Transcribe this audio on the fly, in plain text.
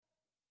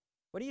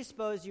What do you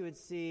suppose you would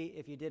see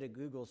if you did a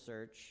Google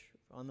search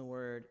on the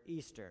word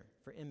Easter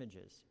for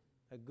images?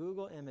 A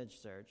Google image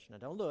search. Now,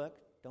 don't look.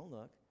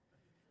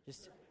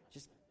 Just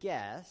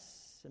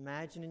guess.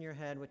 Imagine in your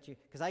head what you...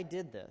 Because I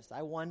did this.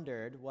 I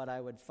wondered what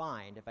I would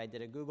find if I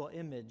did a Google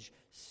image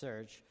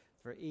search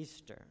for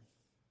Easter.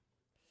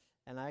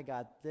 And I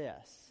got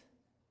this.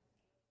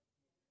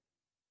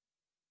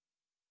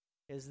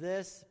 Is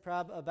this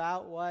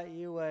about what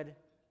you would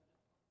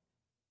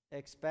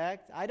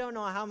expect? I don't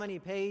know how many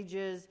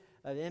pages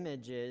of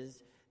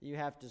images you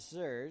have to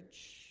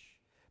search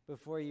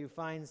before you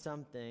find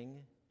something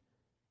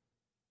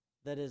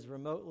that is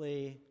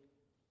remotely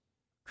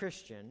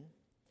Christian.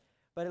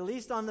 But at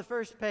least on the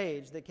first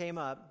page that came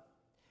up,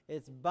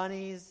 it's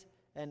bunnies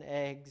and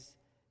eggs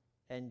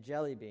and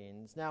jelly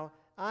beans. Now,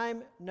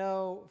 I'm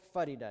no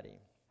fuddy-duddy.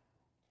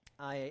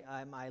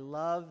 I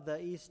love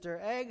the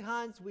Easter egg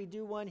hunts. We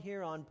do one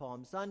here on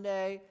Palm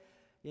Sunday.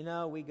 You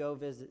know, we go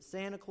visit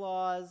Santa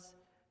Claus.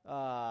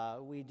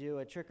 We do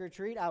a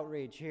trick-or-treat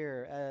outreach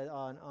here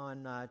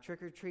on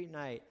trick-or-treat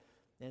night.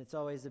 And it's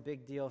always a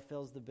big deal,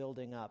 fills the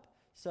building up.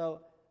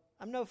 So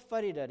I'm no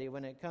fuddy-duddy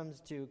when it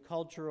comes to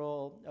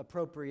cultural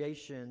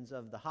appropriations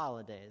of the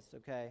holidays,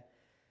 okay?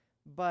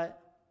 But,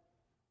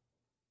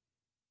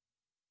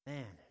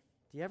 man,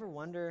 do you ever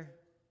wonder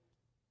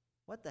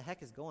what the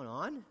heck is going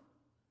on?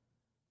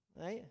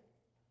 Right?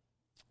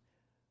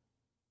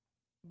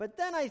 But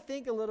then I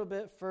think a little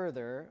bit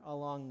further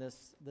along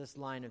this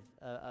line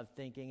of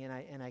thinking,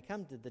 and I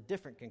come to the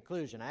different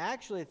conclusion. I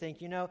actually think,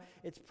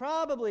 it's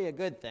probably a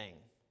good thing.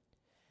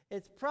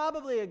 It's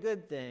probably a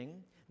good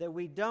thing that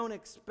we don't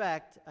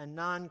expect a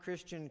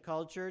non-Christian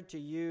culture to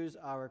use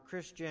our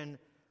Christian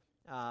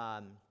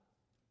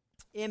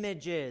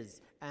images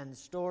and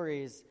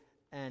stories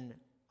and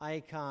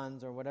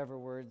icons or whatever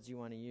words you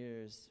want to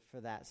use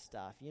for that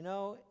stuff.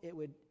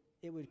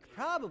 It would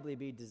probably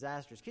be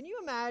disastrous. Can you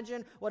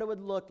imagine what it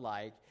would look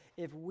like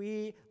if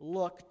we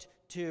looked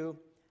to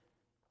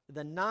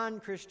the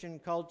non-Christian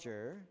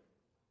culture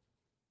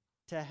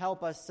to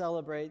help us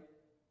celebrate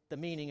the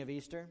meaning of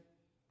Easter?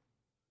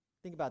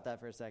 Think about that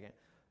for a second.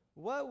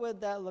 What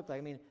would that look like?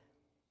 I mean,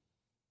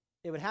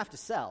 it would have to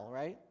sell,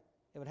 right?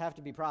 It would have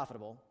to be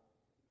profitable,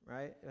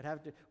 right? It would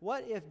have to.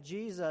 What if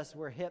Jesus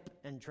were hip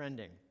and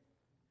trending?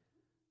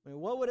 I mean,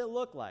 what would it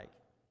look like?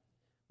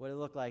 Would it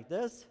look like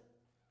this?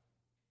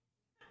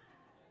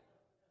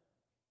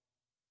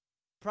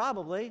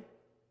 Probably.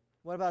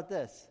 What about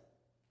this?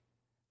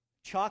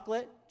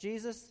 Chocolate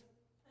Jesus?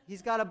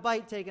 He's got a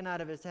bite taken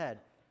out of his head.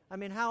 I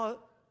mean, how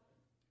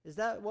is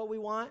that what we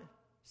want?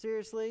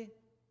 Seriously?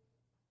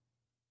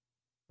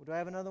 Do I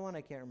have another one?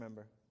 I can't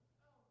remember.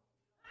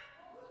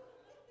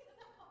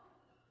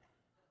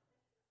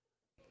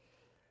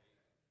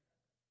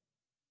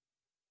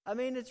 I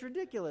mean, it's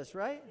ridiculous,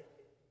 right?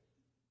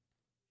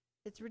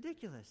 It's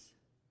ridiculous.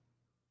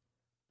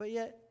 But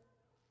yet,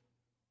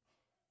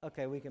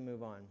 okay, we can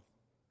move on.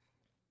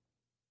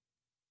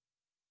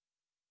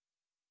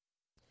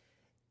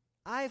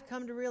 I've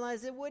come to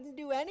realize it wouldn't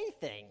do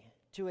anything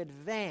to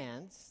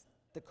advance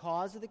the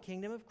cause of the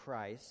kingdom of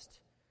Christ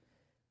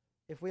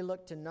if we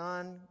look to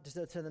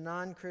the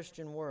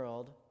non-Christian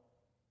world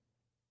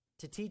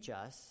to teach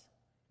us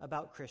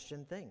about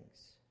Christian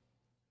things.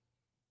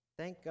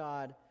 Thank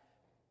God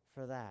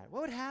for that.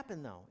 What would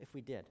happen, though, if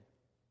we did?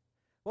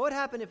 What would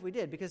happen if we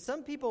did? Because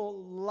some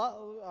people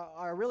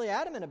are really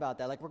adamant about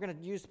that, like we're going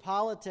to use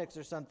politics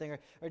or something.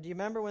 Or do you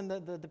remember when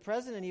the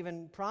president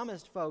even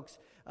promised folks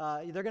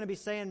they're going to be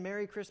saying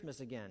Merry Christmas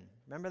again?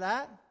 Remember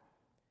that?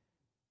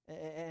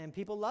 And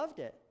people loved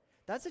it.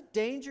 That's a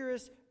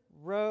dangerous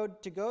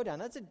road to go down.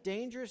 That's a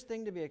dangerous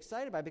thing to be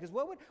excited by, because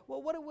what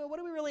are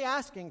we really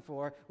asking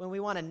for when we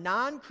want a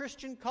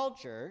non-Christian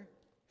culture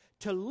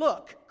to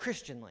look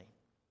Christianly?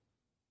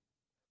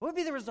 What would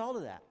be the result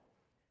of that?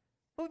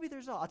 What would be the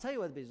result? I'll tell you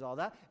what would be the result of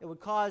that. It would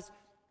cause,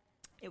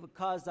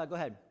 go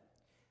ahead.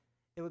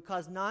 It would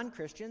cause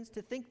non-Christians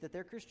to think that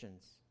they're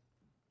Christians.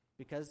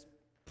 Because,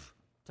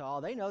 to all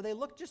they know, they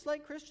look just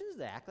like Christians.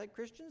 They act like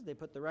Christians. They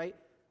put the right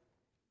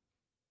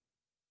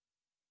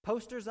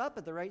posters up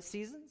at the right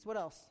seasons. What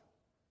else?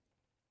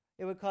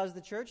 It would cause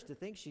the church to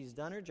think she's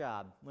done her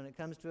job when it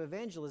comes to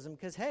evangelism.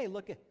 Because, hey,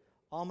 look,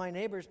 all my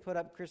neighbors put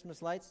up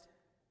Christmas lights.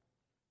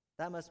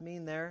 That must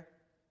mean they're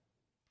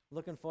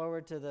looking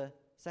forward to the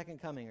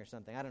second coming or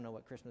something. I don't know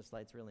what Christmas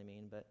lights really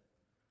mean, but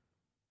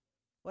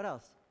what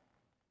else?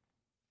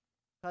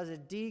 Cause a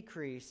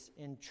decrease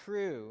in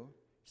true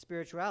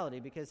spirituality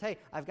because, hey,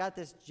 I've got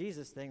this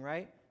Jesus thing,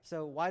 right?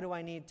 So why do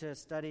I need to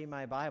study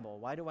my Bible?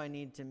 Why do I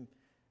need to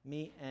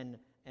meet and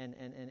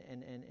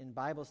in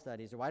Bible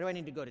studies? Or why do I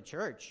need to go to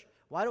church?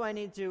 Why do I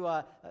need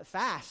to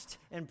fast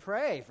and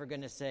pray, for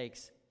goodness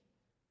sakes?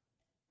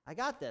 I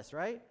got this,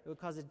 right? It would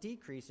cause a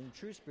decrease in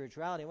true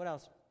spirituality. What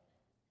else?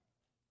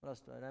 What else?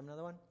 Do I have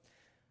another one?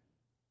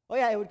 Oh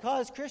yeah, it would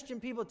cause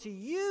Christian people to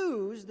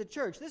use the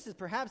church. This is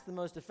perhaps the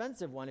most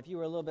offensive one. If you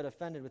were a little bit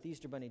offended with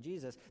Easter Bunny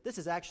Jesus, this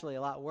is actually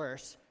a lot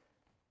worse.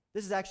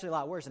 This is actually a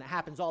lot worse, and it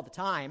happens all the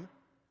time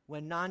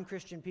when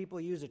non-Christian people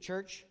use a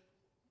church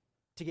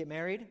to get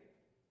married.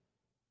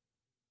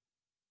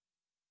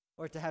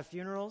 or to have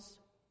funerals?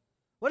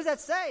 What is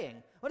that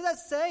saying? What is that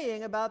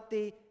saying about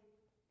the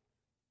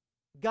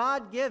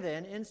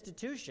God-given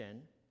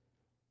institution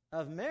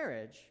of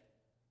marriage?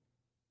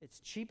 It's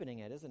cheapening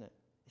it, isn't it?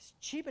 It's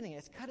cheapening it.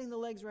 It's cutting the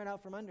legs right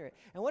out from under it.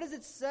 And what is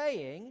it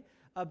saying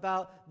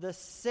about the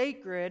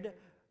sacred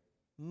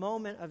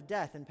moment of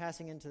death and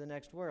passing into the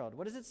next world?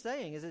 What is it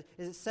saying? Is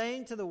it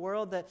saying to the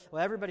world that,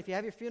 well, everybody, if you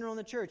have your funeral in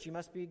the church, you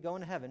must be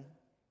going to heaven?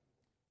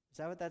 Is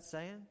that what that's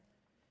saying?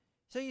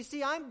 So you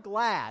see, I'm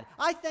glad.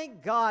 I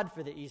thank God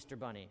for the Easter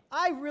Bunny.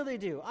 I really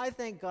do. I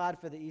thank God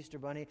for the Easter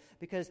Bunny,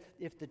 because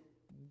if the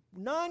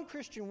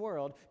non-Christian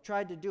world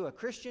tried to do a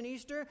Christian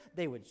Easter,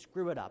 they would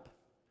screw it up.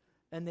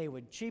 And they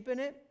would cheapen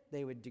it,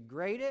 they would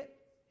degrade it,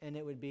 and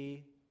it would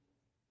be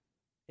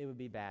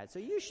bad. So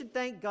you should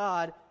thank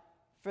God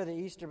for the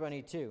Easter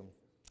Bunny too.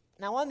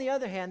 Now, on the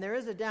other hand, there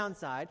is a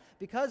downside.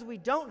 Because we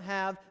don't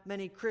have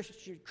many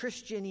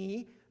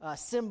Christian-y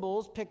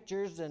symbols,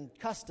 pictures, and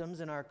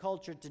customs in our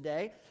culture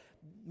today,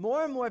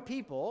 more and more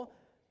people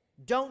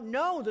don't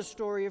know the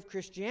story of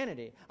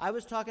Christianity. I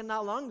was talking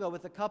not long ago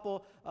with a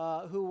couple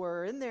who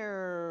were in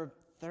their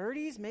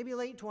 30s, maybe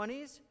late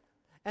 20s,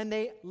 and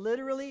they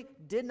literally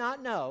did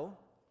not know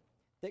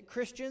that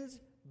Christians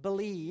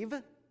believe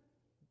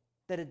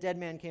that a dead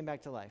man came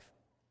back to life.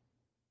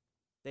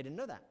 They didn't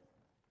know that.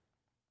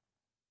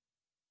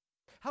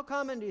 How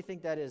common do you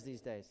think that is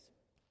these days?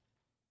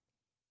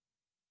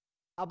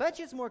 I'll bet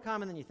you it's more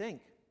common than you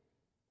think.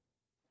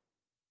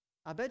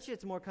 I bet you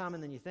it's more common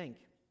than you think.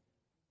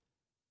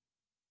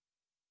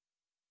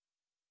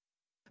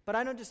 But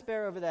I don't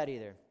despair over that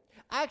either.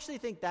 I actually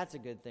think that's a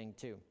good thing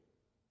too.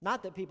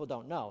 Not that people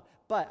don't know,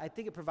 but I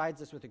think it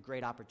provides us with a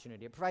great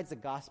opportunity. It provides the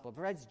gospel. It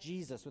provides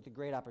Jesus with a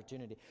great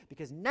opportunity.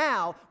 Because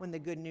now, when the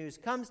good news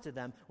comes to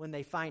them, when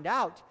they find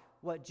out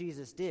what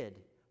Jesus did,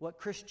 what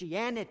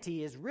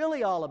Christianity is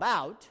really all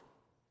about,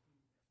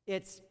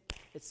 it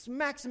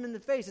smacks them in the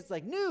face. It's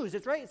like news.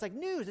 It's right. It's like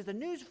news. It's a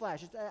news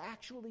flash. It's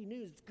actually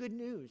news. It's good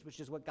news, which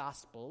is what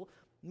gospel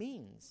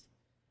means.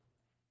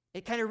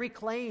 It kind of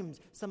reclaims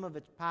some of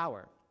its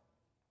power.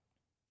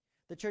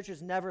 The church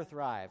has never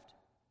thrived.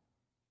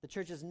 The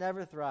church has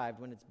never thrived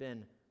when it's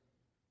been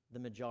the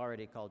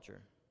majority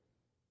culture.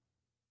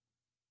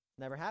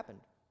 Never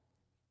happened.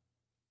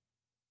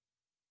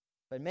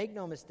 But make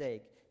no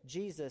mistake,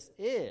 Jesus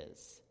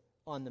is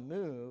on the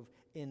move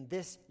in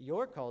this,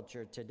 your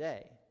culture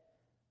today,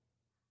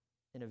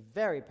 in a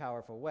very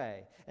powerful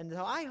way. And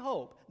so I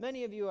hope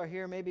many of you are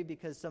here maybe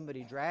because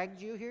somebody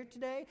dragged you here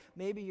today.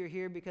 Maybe you're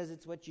here because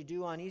it's what you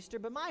do on Easter.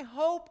 But my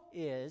hope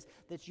is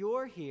that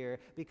you're here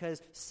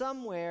because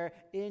somewhere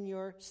in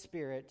your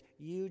spirit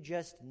you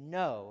just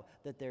know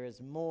that there is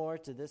more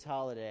to this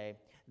holiday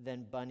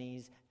than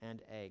bunnies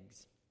and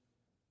eggs.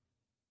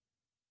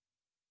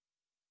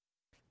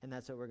 And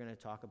that's what we're going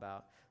to talk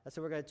about. That's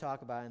what we're going to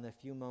talk about in the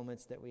few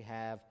moments that we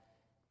have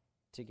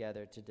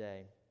together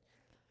today.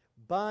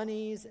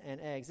 Bunnies and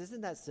eggs.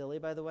 Isn't that silly,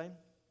 by the way?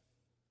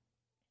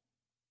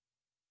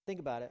 Think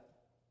about it.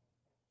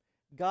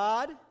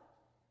 God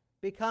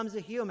becomes a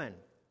human.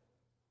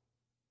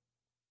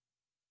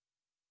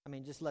 I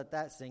mean, just let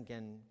that sink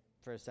in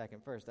for a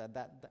second first.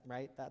 That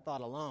right? That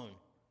thought alone.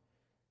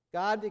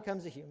 God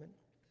becomes a human.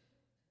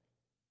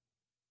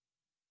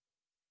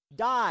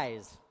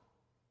 Dies.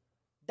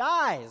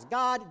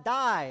 God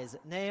dies,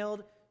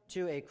 nailed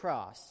to a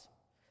cross,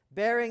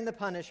 bearing the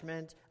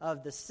punishment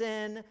of the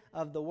sin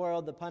of the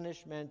world, the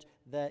punishment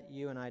that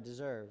you and I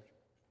deserved.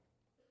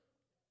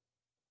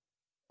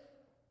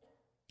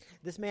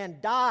 This man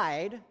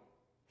died,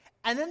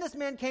 and then this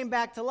man came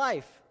back to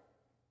life.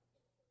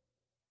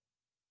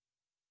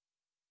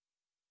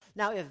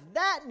 Now, if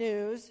that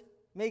news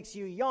makes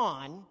you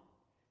yawn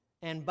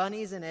and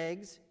bunnies and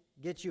eggs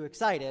get you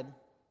excited,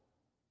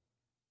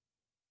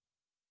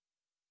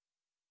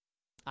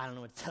 I don't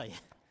know what to tell you.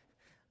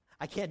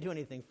 I can't do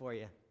anything for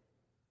you.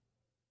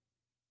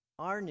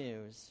 Our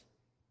news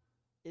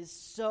is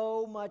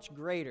so much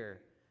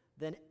greater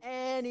than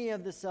any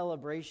of the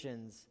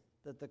celebrations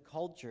that the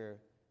culture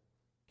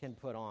can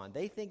put on.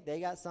 They think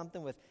they got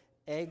something with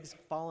eggs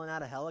falling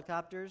out of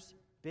helicopters.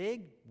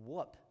 Big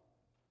whoop.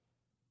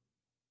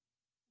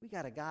 We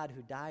got a God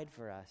who died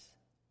for us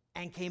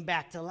and came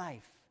back to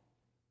life.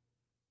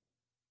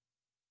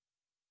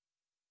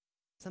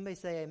 Somebody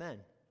say amen.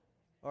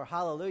 Or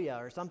hallelujah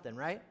or something,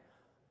 right?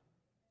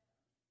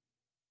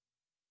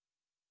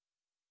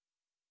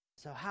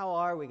 So how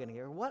are we going to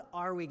get, or what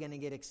are we going to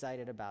get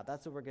excited about?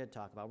 That's what we're going to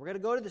talk about. We're going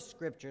to go to the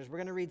scriptures. We're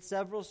going to read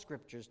several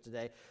scriptures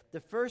today. The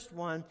first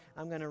one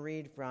I'm going to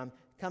read from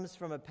comes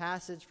from a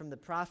passage from the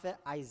prophet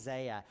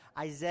Isaiah.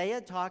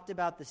 Isaiah talked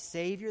about the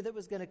Savior that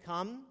was going to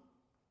come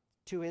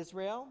to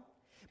Israel,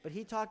 but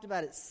he talked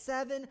about it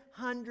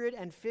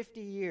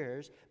 750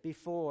 years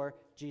before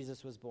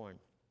Jesus was born.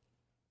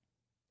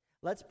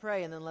 Let's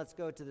pray, and then let's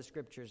go to the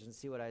scriptures and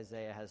see what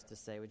Isaiah has to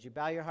say. Would you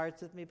bow your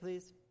hearts with me,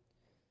 please?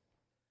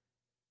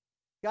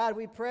 God,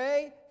 we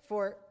pray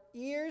for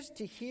ears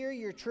to hear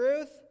your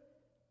truth,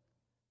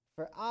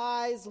 for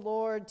eyes,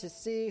 Lord, to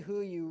see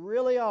who you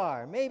really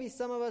are. Maybe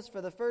some of us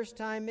for the first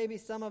time, maybe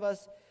some of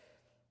us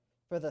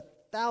for the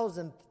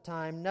 1,000th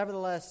time,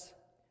 nevertheless,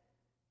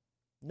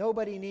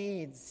 nobody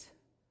needs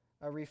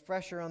a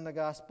refresher on the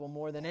gospel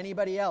more than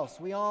anybody else.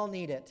 We all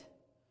need it.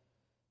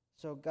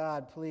 So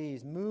God,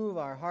 please move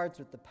our hearts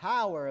with the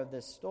power of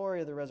this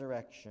story of the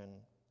resurrection.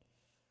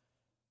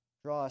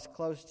 Draw us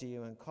close to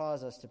you and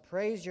cause us to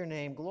praise your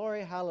name.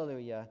 Glory,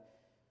 hallelujah.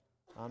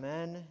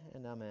 Amen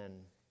and amen.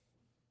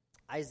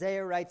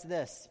 Isaiah writes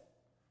this: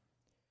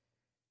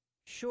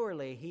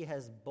 surely he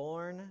has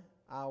borne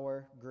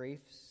our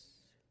griefs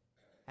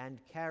and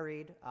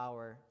carried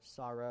our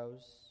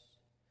sorrows,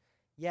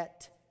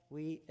 yet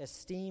we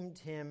esteemed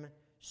him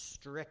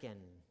stricken,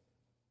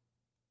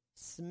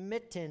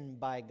 smitten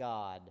by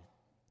God,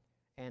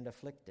 and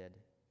afflicted.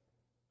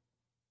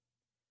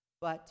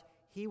 But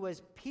he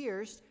was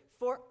pierced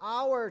for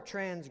our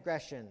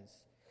transgressions.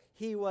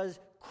 He was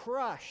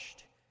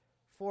crushed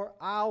for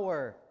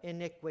our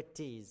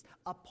iniquities.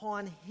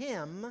 Upon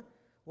him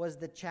was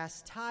the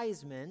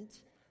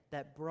chastisement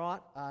that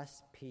brought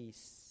us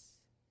peace.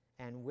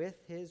 And with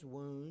his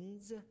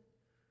wounds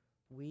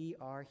we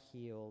are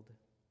healed.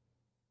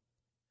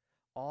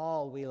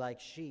 All we like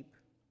sheep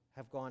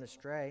have gone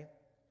astray.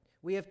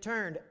 We have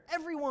turned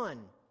everyone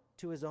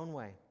to his own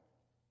way.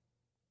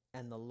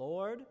 And the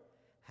Lord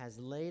has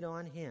laid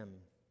on him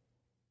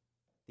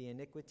the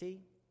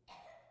iniquity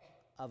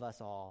of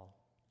us all.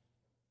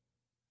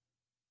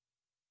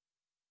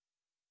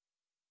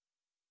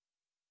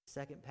 The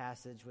second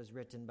passage was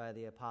written by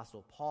the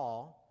Apostle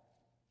Paul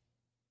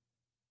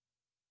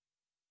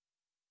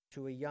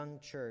to a young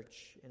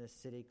church in a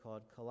city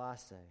called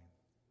Colossae.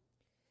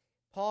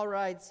 Paul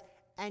writes,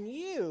 and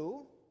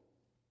you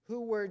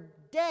who were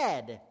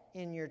dead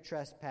in your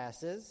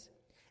trespasses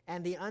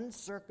and the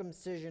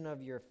uncircumcision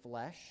of your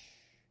flesh,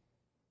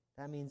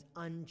 that means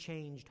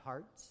unchanged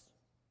hearts.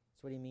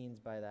 That's what he means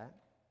by that.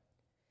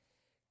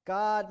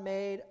 God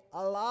made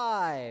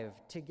alive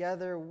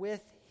together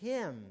with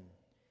him,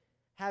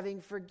 having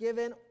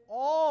forgiven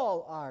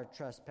all our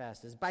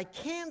trespasses by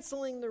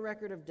canceling the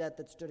record of debt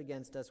that stood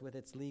against us with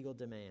its legal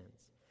demands.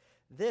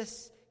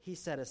 This he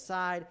set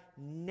aside,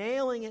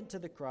 nailing it to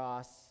the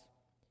cross.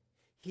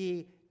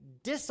 He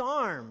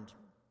disarmed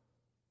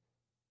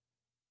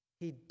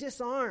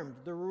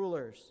the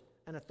rulers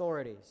and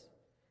authorities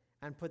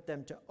and put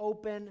them to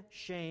open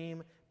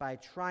shame by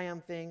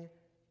triumphing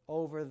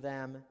over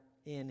them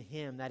in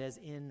him, that is,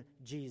 in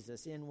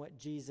Jesus, in what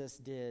Jesus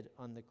did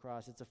on the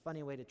cross. It's a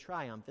funny way to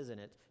triumph, isn't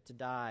it? To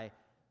die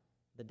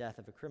the death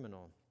of a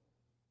criminal.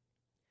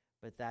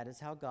 But that is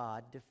how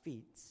God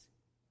defeats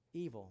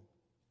evil.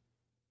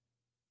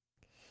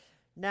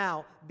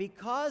 Now,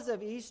 because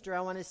of Easter,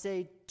 I want to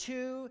say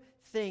two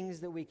things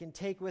that we can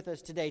take with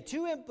us today.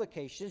 Two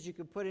implications you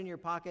can put in your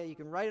pocket. You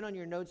can write it on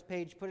your notes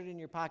page, put it in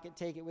your pocket,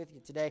 take it with you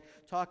today.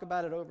 Talk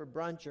about it over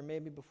brunch or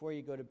maybe before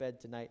you go to bed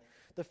tonight.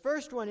 The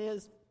first one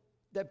is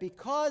that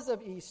because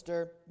of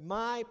Easter,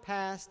 my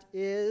past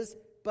is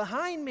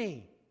behind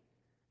me.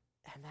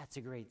 And that's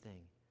a great thing.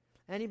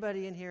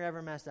 Anybody in here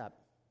ever mess up?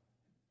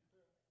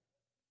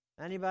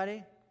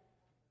 Anybody?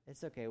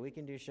 It's okay. We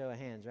can do show of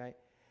hands, right?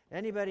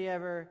 Anybody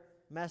ever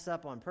mess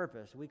up on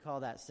purpose? We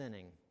call that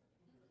sinning.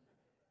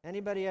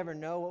 Anybody ever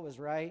know what was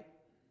right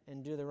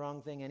and do the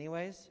wrong thing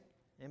anyways?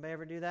 Anybody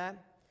ever do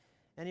that?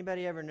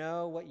 Anybody ever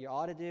know what you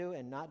ought to do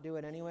and not do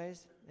it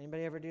anyways?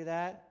 Anybody ever do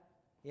that?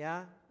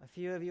 Yeah? A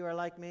few of you are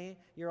like me?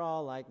 You're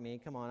all like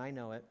me. Come on, I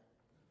know it.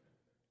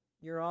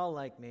 You're all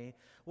like me.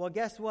 Well,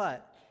 guess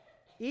what?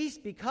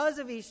 Because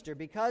of Easter,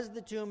 because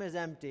the tomb is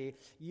empty,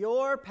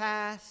 your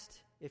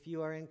past, if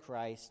you are in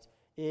Christ,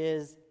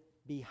 is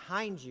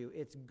behind you.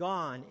 It's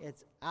gone.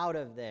 It's out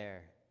of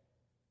there.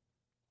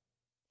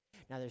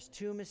 Now, there's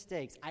two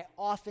mistakes. I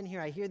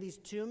hear these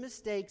two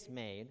mistakes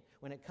made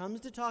when it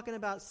comes to talking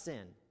about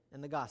sin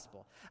and the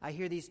gospel. I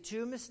hear these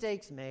two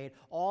mistakes made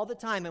all the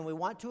time, and we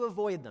want to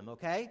avoid them,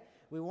 okay?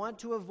 We want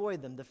to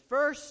avoid them. The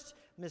first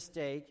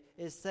mistake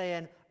is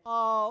saying,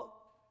 oh,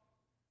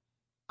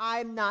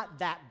 I'm not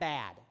that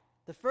bad.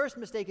 The first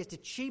mistake is to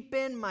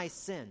cheapen my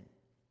sin.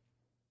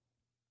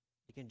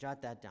 You can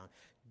jot that down.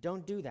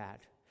 Don't do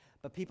that.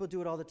 But people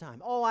do it all the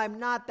time. Oh, I'm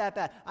not that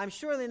bad. I'm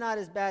surely not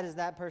as bad as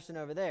that person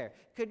over there.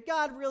 Could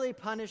God really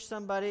punish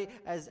somebody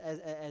as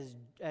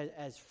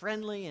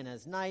friendly and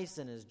as nice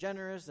and as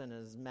generous and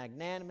as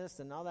magnanimous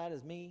and all that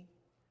as me?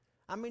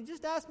 I mean,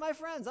 just ask my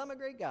friends. I'm a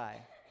great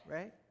guy,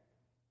 right?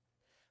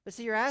 But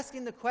see, you're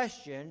asking the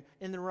question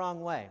in the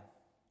wrong way.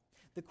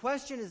 The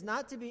question is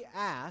not to be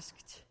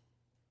asked,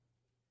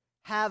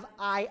 have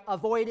I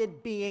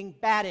avoided being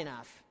bad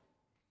enough?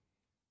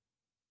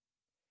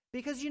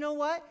 Because you know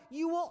what?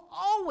 You will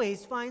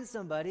always find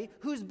somebody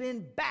who's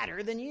been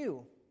badder than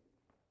you.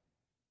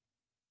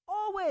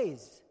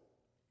 Always.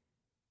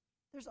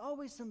 There's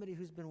always somebody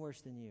who's been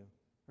worse than you,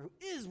 or who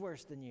is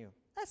worse than you.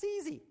 That's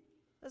easy.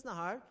 That's not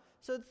hard.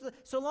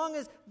 So long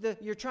as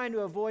you're trying to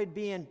avoid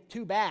being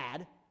too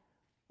bad,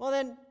 well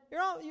then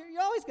you're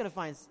always going to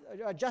find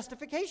a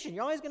justification.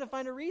 You're always going to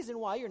find a reason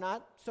why you're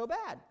not so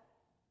bad.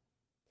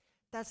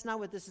 That's not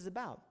what this is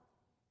about.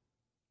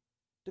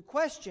 The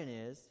question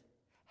is,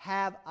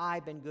 have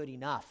I been good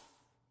enough?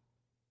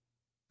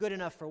 Good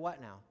enough for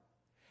what now?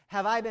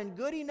 Have I been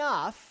good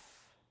enough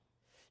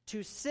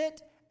to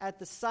sit at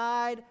the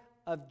side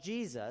of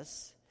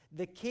Jesus,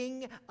 the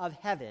King of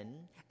heaven,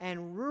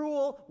 and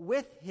rule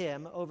with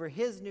him over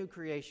his new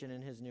creation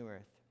and his new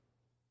earth?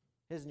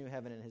 His new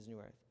heaven and his new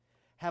earth.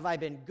 Have I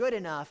been good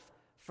enough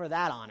for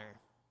that honor?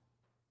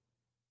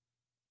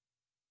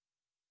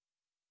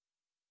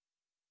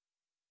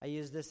 I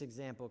used this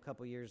example a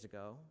couple years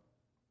ago,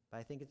 but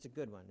I think it's a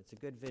good one. It's a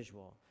good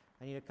visual.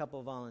 I need a couple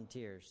of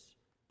volunteers.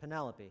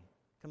 Penelope,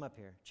 come up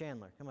here.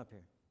 Chandler, come up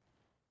here.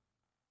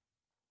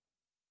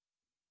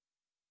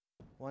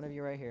 One of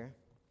you right here.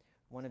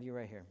 One of you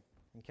right here.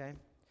 Okay?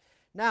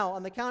 Now,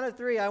 on the count of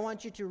 3, I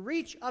want you to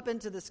reach up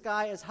into the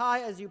sky as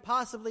high as you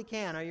possibly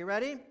can. Are you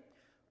ready?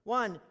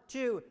 1,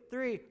 2,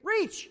 3.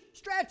 Reach!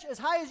 Stretch as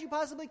high as you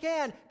possibly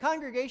can.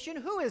 Congregation,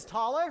 who is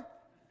taller?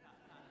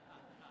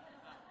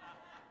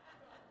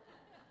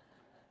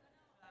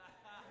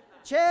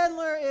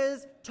 Chandler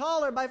is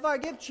taller by far.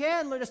 Give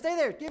Chandler, stay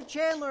there, give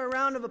Chandler a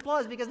round of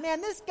applause because, man,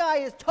 this guy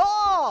is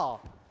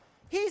tall.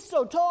 He's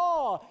so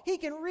tall. He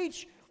can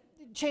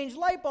change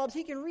light bulbs.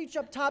 He can reach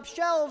up top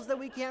shelves that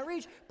we can't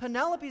reach.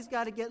 Penelope's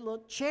got to get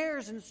little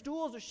chairs and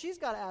stools, or she's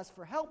got to ask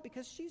for help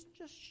because she's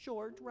just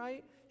short,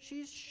 right?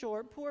 She's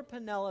short. Poor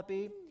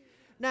Penelope.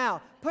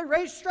 Now,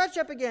 stretch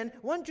up again.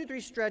 1, 2, 3,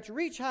 stretch.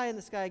 Reach high in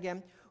the sky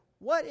again.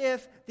 What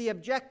if the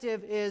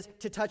objective is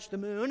to touch the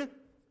moon?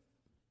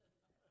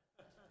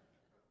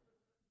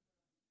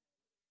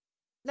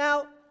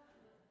 Now,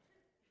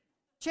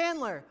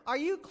 Chandler, are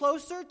you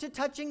closer to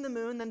touching the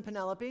moon than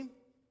Penelope?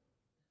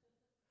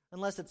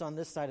 Unless it's on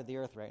this side of the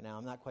earth right now,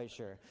 I'm not quite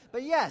sure.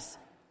 But yes,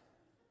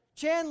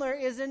 Chandler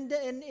is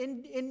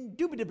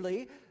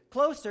indubitably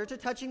closer to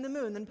touching the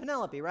moon than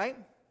Penelope, right?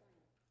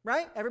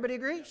 Right? Everybody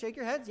agree? Shake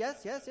your heads.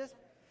 Yes, yes, yes.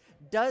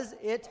 Does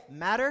it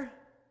matter?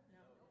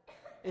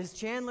 No. Is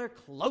Chandler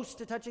close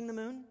to touching the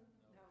moon?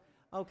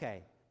 No.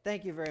 Okay.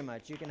 Thank you very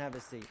much. You can have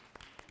a seat.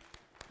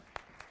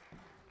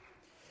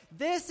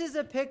 This is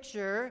a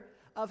picture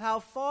of how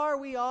far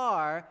we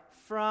are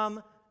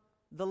from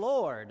the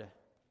Lord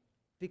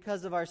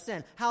because of our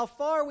sin. How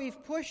far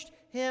we've pushed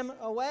him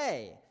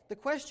away. The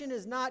question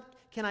is not,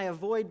 can I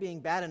avoid being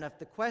bad enough?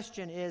 The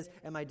question is,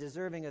 am I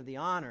deserving of the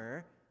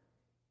honor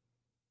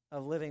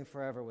of living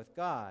forever with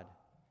God?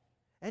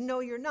 And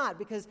no, you're not,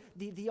 because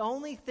the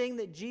only thing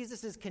that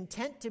Jesus is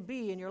content to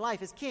be in your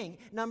life is king.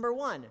 Number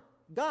 1,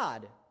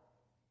 God.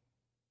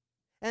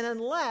 And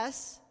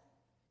unless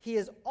he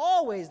is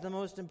always the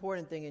most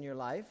important thing in your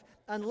life,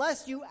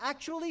 unless you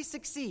actually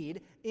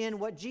succeed in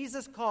what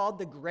Jesus called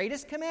the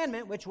greatest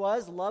commandment, which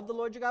was love the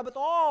Lord your God with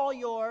all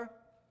your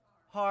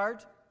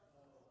heart.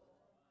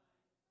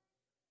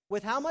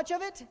 With how much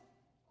of it?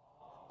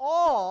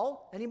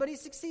 All. Anybody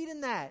succeed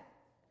in that?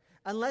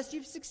 Unless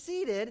you've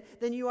succeeded,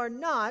 then you are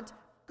not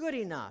good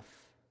enough.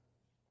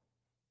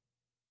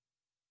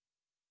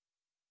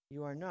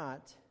 You are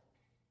not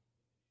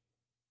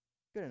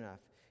good enough.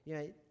 You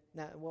know,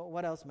 now,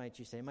 what else might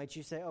you say? Might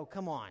you say, oh,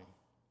 come on.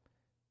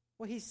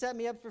 Well, he set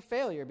me up for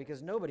failure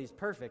because nobody's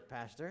perfect,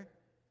 Pastor.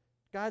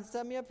 God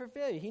set me up for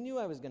failure. He knew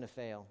I was going to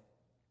fail.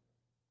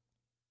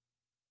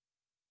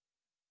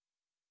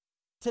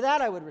 To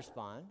that I would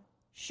respond,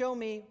 show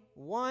me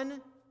one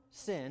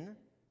sin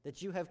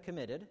that you have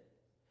committed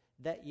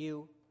that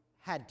you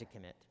had to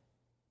commit.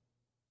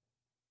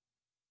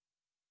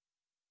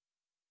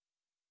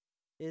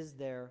 Is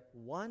there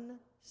one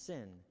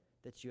sin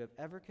that you have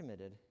ever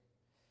committed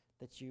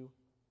that you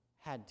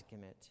had to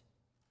commit?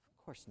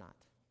 Of course not.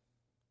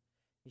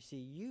 You see,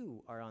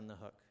 you are on the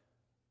hook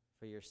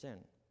for your sin,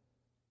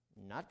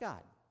 not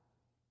God.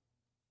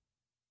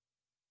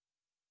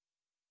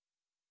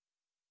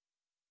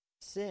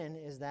 Sin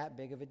is that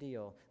big of a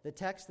deal. The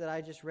text that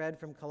I just read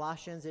from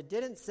Colossians, it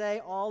didn't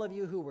say all of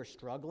you who were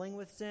struggling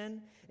with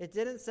sin. It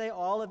didn't say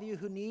all of you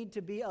who need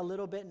to be a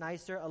little bit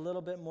nicer, a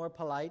little bit more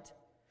polite.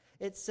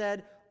 It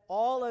said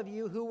all of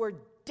you who were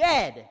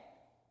dead,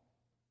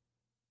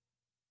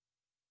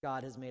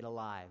 God has made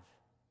alive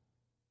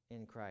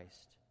in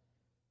Christ.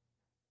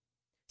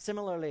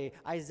 Similarly,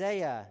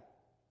 Isaiah,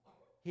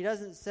 he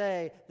doesn't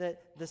say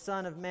that the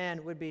Son of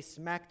Man would be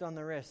smacked on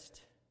the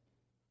wrist.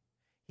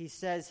 He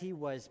says he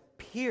was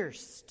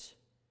pierced.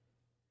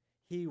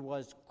 He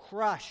was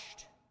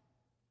crushed.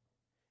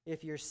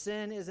 If your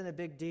sin isn't a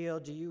big deal,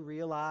 do you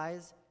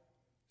realize?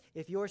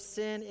 If your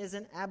sin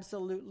isn't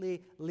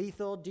absolutely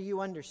lethal, do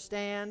you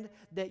understand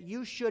that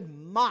you should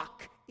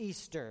mock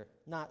Easter,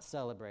 not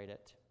celebrate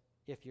it,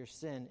 if your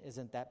sin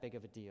isn't that big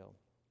of a deal?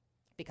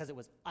 Because it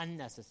was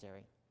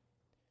unnecessary.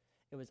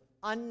 It was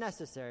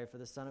unnecessary for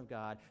the Son of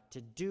God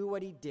to do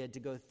what he did, to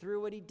go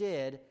through what he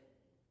did,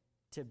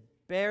 to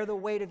bear the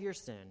weight of your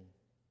sin,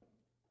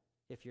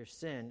 if your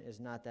sin is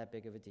not that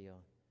big of a deal.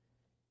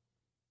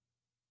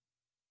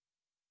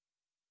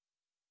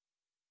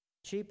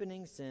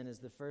 Cheapening sin is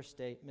the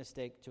first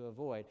mistake to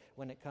avoid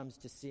when it comes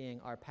to seeing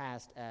our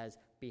past as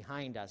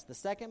behind us. The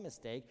second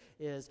mistake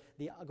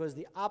goes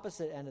the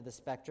opposite end of the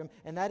spectrum,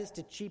 and that is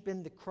to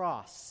cheapen the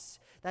cross.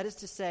 That is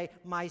to say,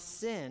 my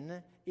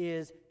sin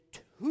is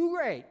too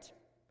great.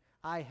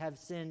 I have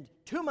sinned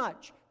too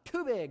much,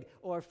 too big,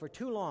 or for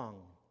too long.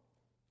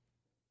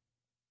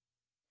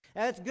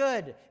 And it's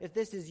good if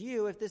this is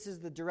you, if this is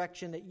the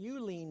direction that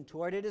you lean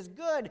toward. It is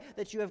good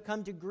that you have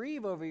come to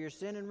grieve over your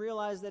sin and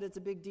realize that it's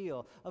a big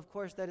deal. Of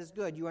course, that is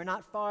good. You are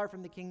not far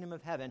from the kingdom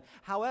of heaven.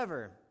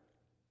 However,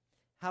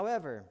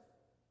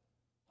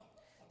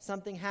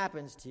 something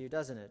happens to you,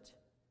 doesn't it?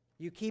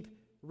 You keep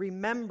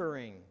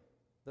remembering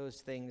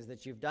those things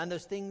that you've done,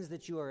 those things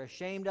that you are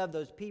ashamed of,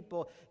 those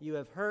people you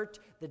have hurt,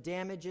 the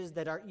damages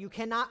that you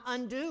cannot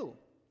undo.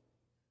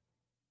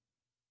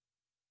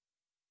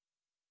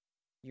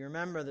 You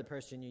remember the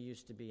person you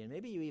used to be, and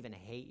maybe you even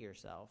hate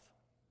yourself.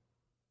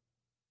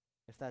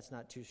 If that's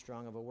not too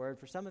strong of a word.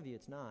 For some of you,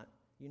 it's not.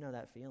 You know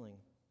that feeling.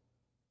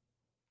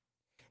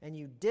 And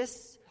you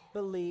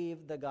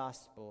disbelieve the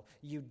gospel.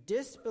 You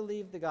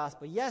disbelieve the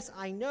gospel. Yes,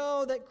 I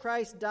know that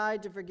Christ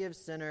died to forgive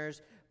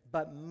sinners,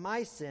 but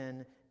my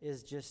sin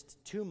is just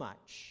too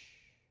much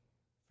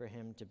for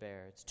him to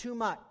bear. It's too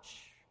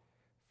much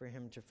for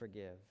him to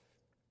forgive.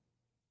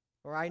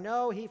 Or I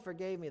know he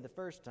forgave me the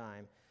first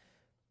time,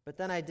 but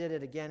then I did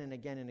it again and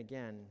again and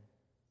again.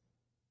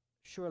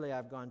 Surely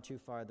I've gone too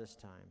far this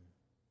time.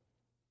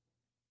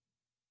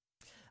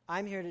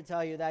 I'm here to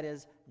tell you that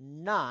is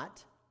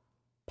not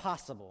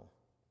possible.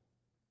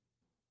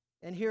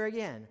 And here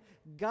again,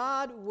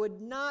 God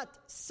would not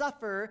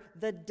suffer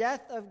the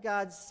death of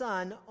God's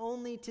Son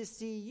only to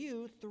see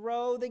you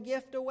throw the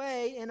gift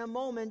away in a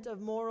moment of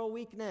moral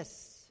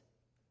weakness.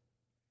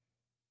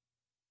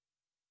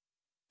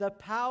 The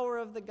power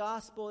of the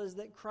gospel is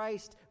that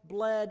Christ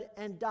bled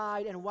and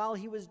died, and while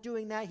he was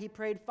doing that, he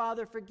prayed,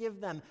 Father, forgive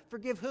them.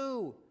 Forgive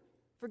who?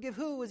 Forgive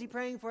who was he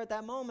praying for at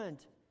that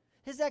moment?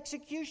 His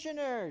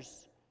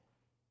executioners,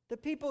 the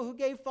people who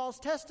gave false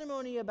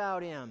testimony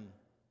about him.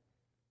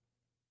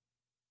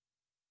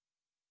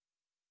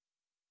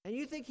 And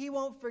you think he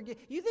won't forgive?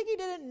 You think he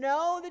didn't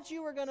know that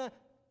you were going to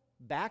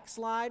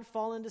backslide,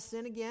 fall into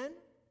sin again?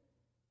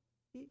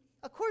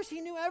 Of course,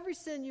 he knew every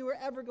sin you were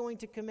ever going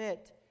to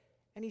commit.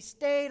 And he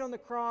stayed on the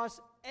cross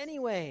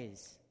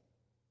anyways.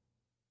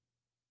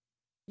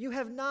 You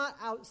have not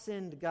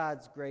outsinned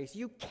God's grace.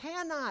 You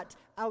cannot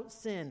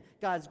outsin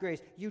God's grace.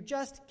 You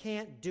just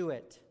can't do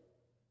it.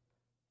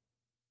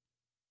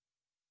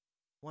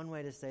 One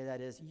way to say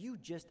that is, you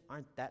just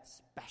aren't that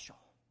special.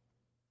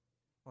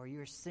 Or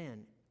your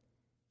sin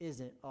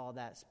isn't all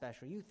that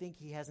special. You think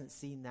he hasn't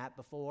seen that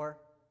before?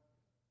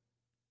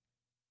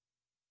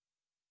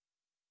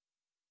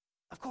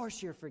 Of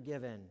course you're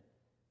forgiven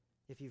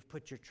if you've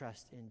put your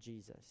trust in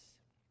Jesus.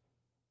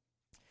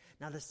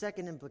 Now, the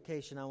second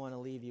implication I want to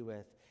leave you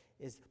with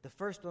is, the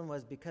first one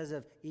was, because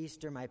of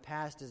Easter, my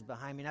past is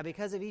behind me. Now,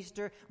 because of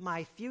Easter,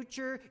 my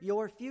future,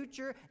 your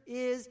future,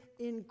 is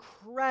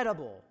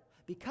incredible.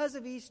 Because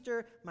of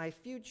Easter, my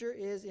future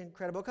is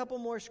incredible. A couple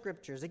more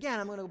scriptures. Again,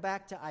 I'm going to go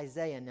back to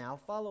Isaiah now.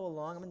 Follow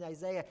along. I'm in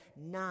Isaiah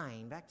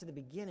 9, back to the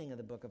beginning of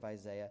the book of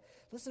Isaiah.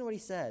 Listen to what he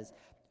says.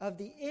 Of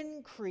the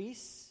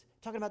increase,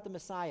 talking about the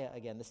Messiah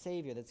again, the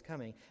Savior that's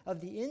coming, of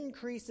the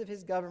increase of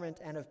his government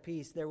and of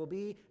peace, there will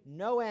be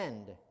no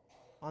end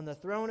on the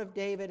throne of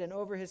David and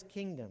over his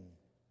kingdom.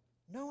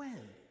 No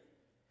end.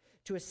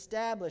 To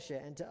establish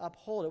it and to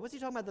uphold it. What's he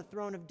talking about, the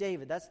throne of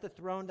David? That's the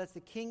throne, that's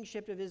the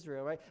kingship of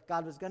Israel, right?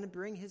 God was going to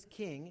bring his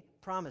king,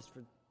 promised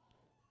for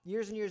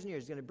years and years and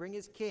years, he's going to bring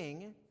his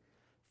king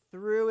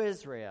through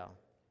Israel,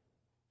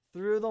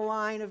 through the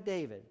line of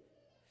David.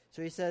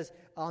 So he says,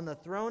 on the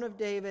throne of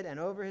David and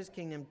over his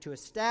kingdom, to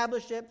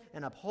establish it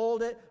and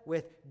uphold it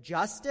with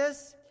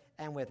justice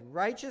and with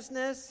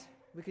righteousness.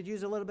 We could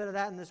use a little bit of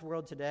that in this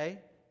world today.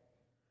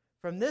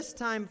 From this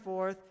time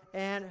forth,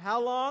 and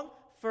how long?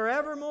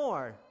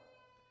 Forevermore.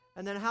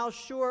 And then how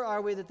sure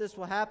are we that this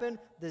will happen?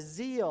 The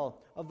zeal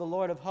of the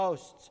Lord of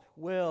hosts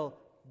will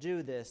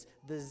do this.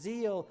 The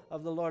zeal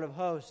of the Lord of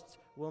hosts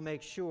will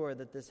make sure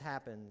that this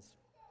happens.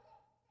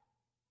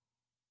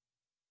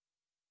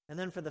 And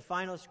then for the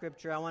final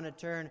scripture, I want to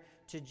turn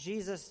to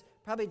Jesus,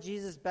 probably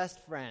Jesus'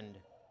 best friend,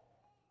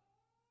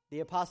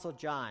 the Apostle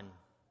John.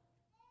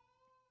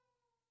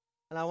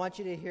 And I want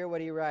you to hear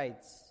what he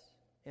writes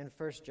in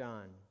 1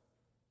 John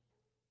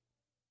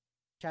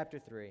chapter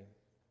 3.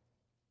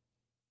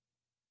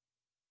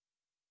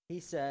 He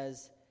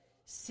says,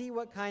 see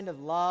what kind of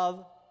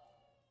love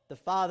the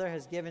Father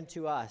has given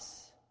to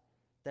us,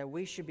 that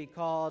we should be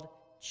called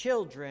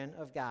children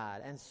of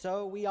God. And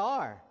so we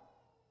are.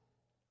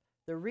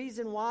 The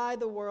reason why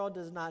the world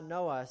does not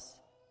know us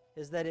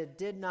is that it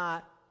did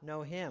not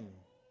know him.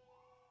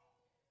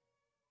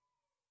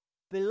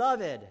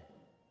 Beloved,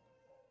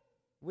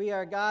 we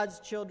are God's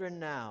children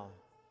now,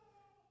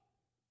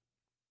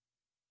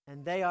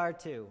 and they are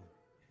too.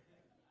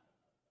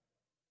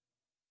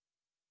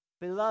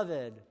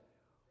 Beloved,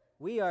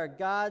 we are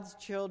God's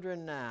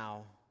children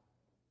now,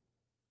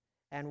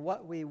 and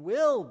what we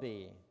will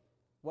be,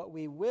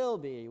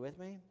 with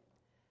me,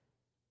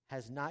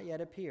 has not yet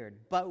appeared.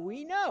 But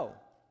we know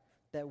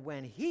that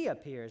when he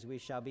appears, we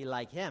shall be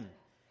like him,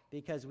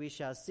 because we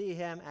shall see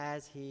him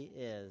as he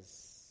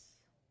is.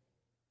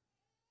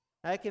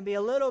 It can be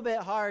a little bit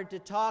hard to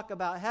talk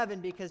about heaven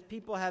because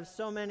people have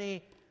so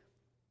many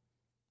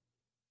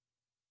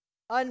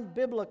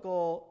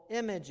unbiblical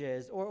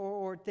images,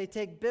 or they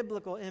take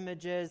biblical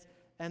images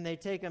and they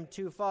take them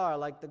too far,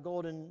 like the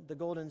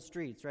golden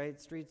streets, right?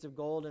 Streets of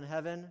gold in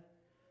heaven.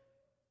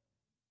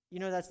 You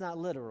know that's not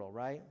literal,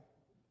 right?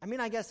 I mean,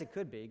 I guess it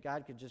could be.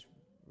 God could just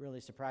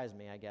really surprise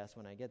me, I guess,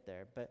 when I get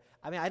there. But,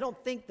 I mean, I don't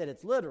think that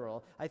it's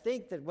literal. I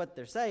think that what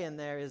they're saying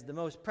there is the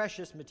most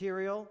precious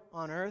material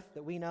on earth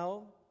that we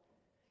know.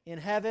 In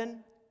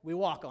heaven, we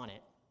walk on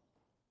it.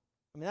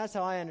 I mean, that's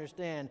how I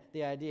understand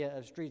the idea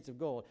of streets of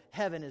gold.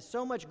 Heaven is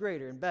so much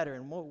greater and better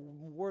and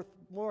worth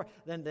more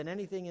than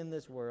anything in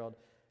this world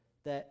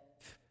that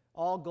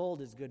all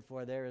gold is good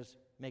for there is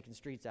making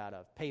streets out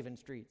of, paving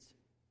streets.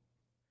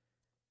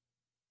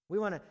 We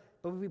want to,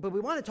 but we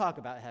want to talk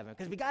about heaven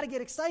because we got to get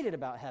excited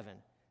about heaven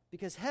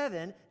because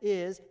heaven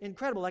is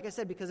incredible. Like I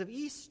said, because of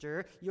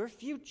Easter, your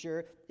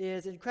future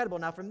is incredible.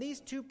 Now, from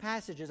these two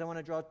passages, I want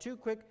to draw two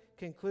quick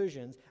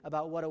conclusions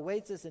about what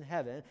awaits us in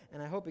heaven,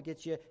 and I hope it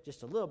gets you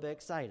just a little bit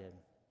excited.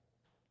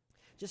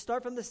 Just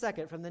start from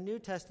the New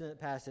Testament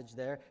passage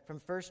there, from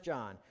 1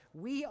 John.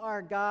 We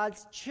are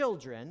God's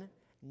children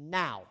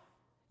now.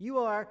 You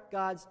are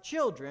God's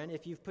children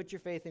if you've put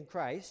your faith in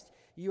Christ.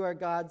 You are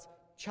God's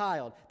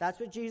child. That's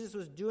what Jesus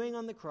was doing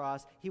on the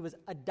cross. He was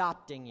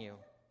adopting you,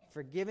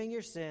 forgiving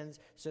your sins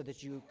so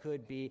that you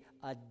could be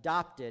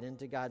adopted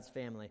into God's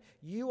family.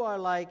 You are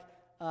like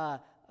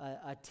a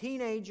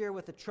teenager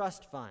with a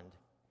trust fund,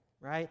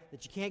 right,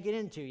 that you can't get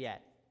into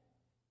yet.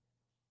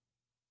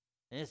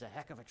 And it's a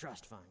heck of a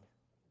trust fund,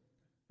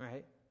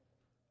 right?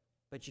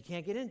 But you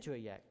can't get into it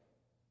yet.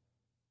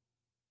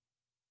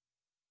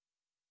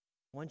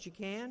 Once you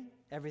can,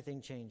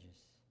 everything changes.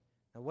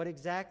 Now, what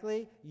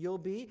exactly you'll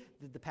be,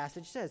 the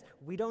passage says,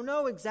 we don't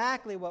know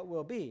exactly what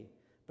we'll be,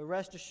 but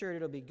rest assured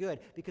it'll be good,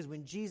 because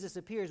when Jesus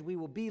appears, we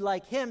will be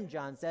like him,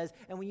 John says.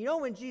 And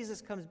when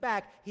Jesus comes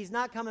back, he's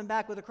not coming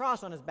back with a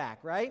cross on his back,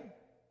 right?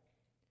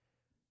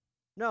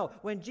 No,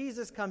 when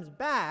Jesus comes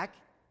back,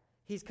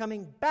 he's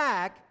coming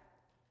back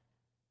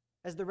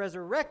as the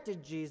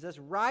resurrected Jesus,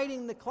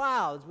 riding the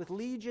clouds with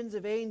legions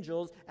of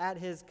angels at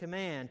his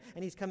command.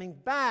 And he's coming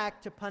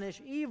back to punish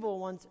evil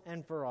once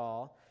and for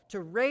all,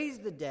 to raise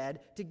the dead,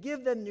 to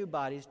give them new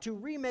bodies, to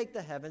remake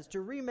the heavens, to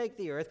remake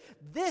the earth.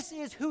 This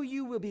is who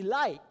you will be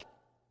like.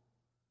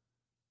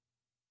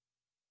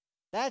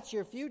 That's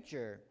your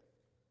future.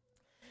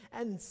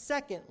 And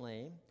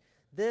secondly,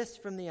 this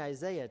from the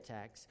Isaiah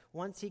text,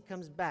 once he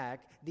comes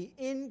back, the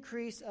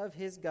increase of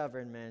his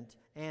government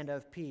and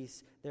of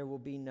peace, there will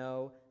be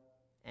no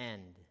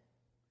end.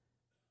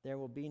 There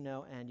will be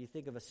no end. You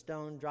think of a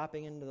stone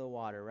dropping into the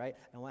water, right?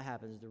 And what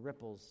happens? The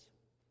ripples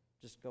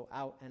just go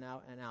out and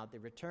out and out. The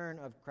return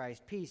of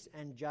Christ, peace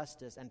and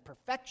justice and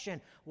perfection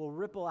will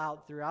ripple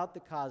out throughout the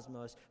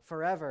cosmos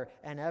forever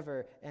and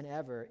ever and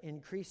ever,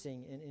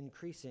 increasing and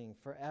increasing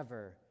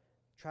forever.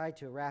 Try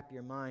to wrap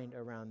your mind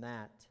around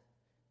that.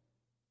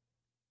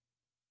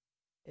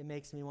 It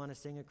makes me want to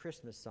sing a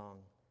Christmas song.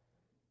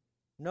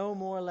 No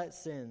more let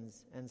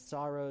sins and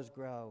sorrows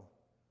grow,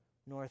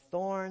 nor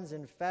thorns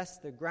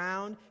infest the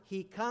ground.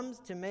 He comes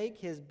to make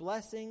his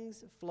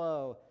blessings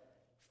flow,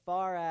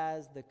 far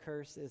as the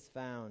curse is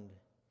found.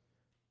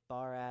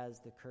 Far as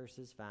the curse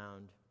is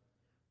found.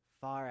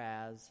 Far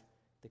as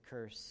the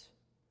curse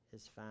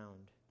is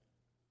found.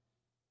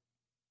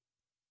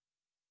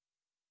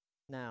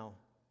 Now,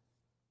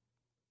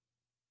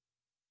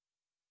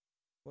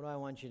 what do I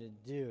want you to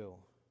do?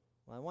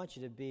 Well, I want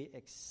you to be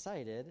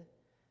excited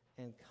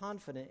and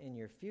confident in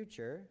your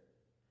future.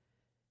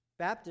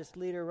 Baptist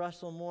leader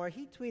Russell Moore,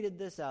 he tweeted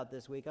this out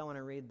this week. I want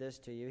to read this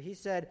to you. He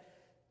said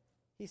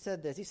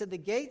this. He said, the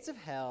gates of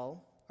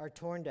hell are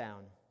torn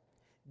down.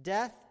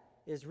 Death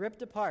is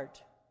ripped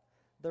apart.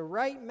 The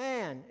right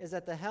man is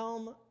at the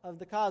helm of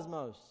the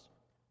cosmos.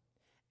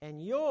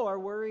 And you're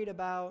worried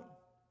about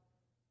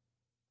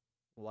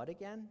what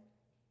again?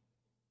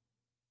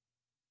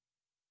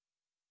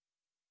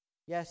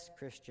 Yes,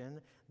 Christian,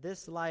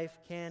 this life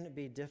can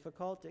be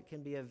difficult. It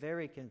can be a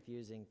very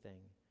confusing thing.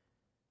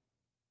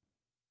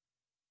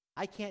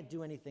 I can't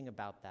do anything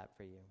about that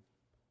for you.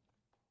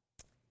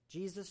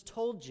 Jesus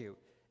told you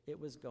it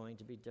was going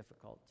to be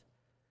difficult.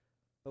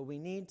 But we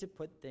need to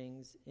put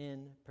things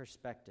in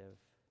perspective.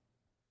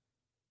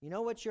 You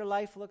know what your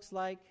life looks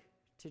like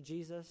to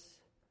Jesus?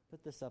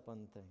 Put this up on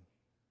the thing.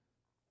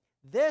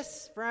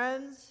 This,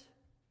 friends,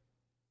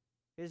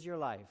 is your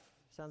life.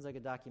 Sounds like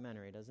a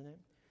documentary, doesn't it?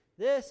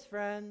 This,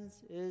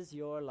 friends, is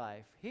your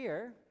life.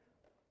 Here,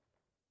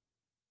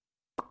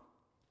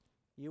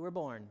 you were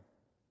born.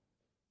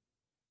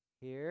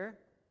 Here,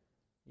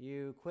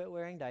 you quit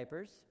wearing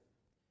diapers.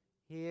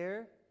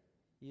 Here,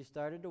 you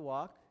started to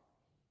walk.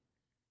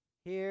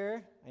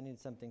 Here, I need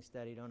something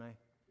steady, don't I?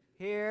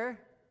 Here,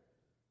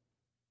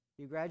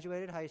 you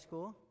graduated high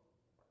school.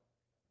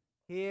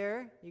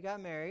 Here, you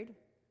got married.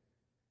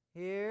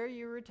 Here,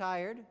 you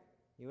retired.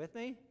 You with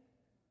me?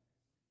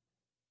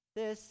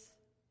 This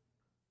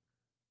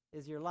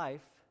is your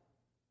life.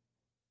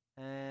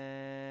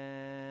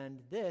 And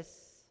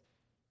this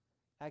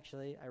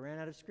Actually, I ran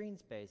out of screen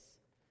space.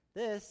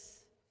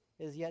 This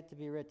is yet to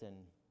be written.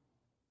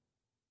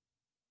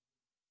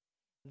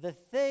 The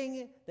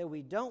thing that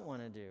we don't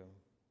want to do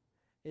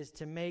is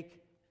to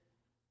make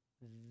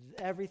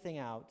everything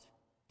out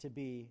to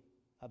be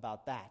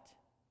about that.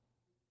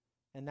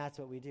 And that's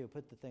what we do.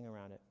 Put the thing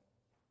around it.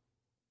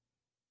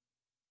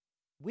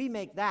 We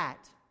make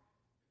that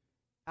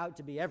out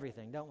to be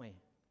everything, don't we?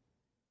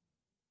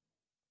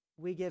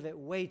 We give it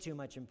way too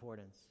much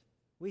importance.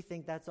 We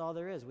think that's all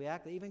there is.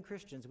 Even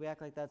Christians, we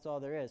act like that's all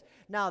there is.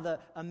 Now, the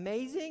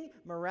amazing,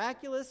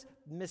 miraculous,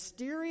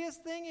 mysterious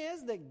thing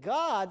is that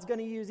God's going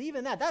to use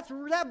even that.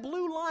 That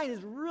blue line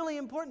is really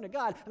important to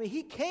God. I mean,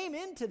 he came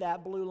into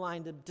that blue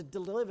line to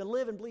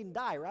live and bleed and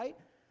die, right?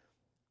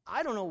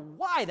 I don't know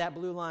why that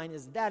blue line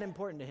is that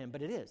important to him,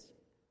 but it is.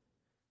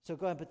 So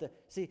go ahead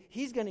and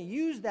he's going to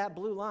use that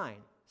blue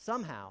line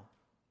somehow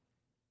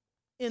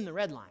in the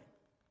red line.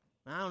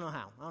 I don't know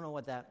how. I don't know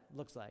what that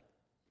looks like.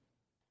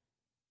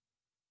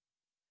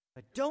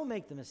 But don't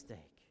make the mistake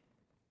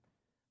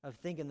of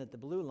thinking that the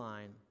blue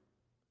line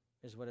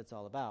is what it's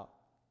all about.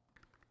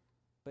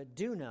 But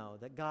do know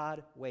that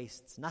God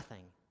wastes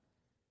nothing,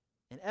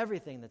 and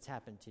everything that's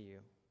happened to you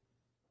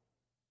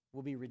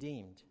will be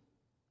redeemed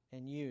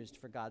and used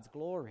for God's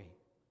glory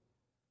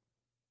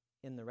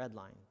in the red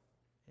line.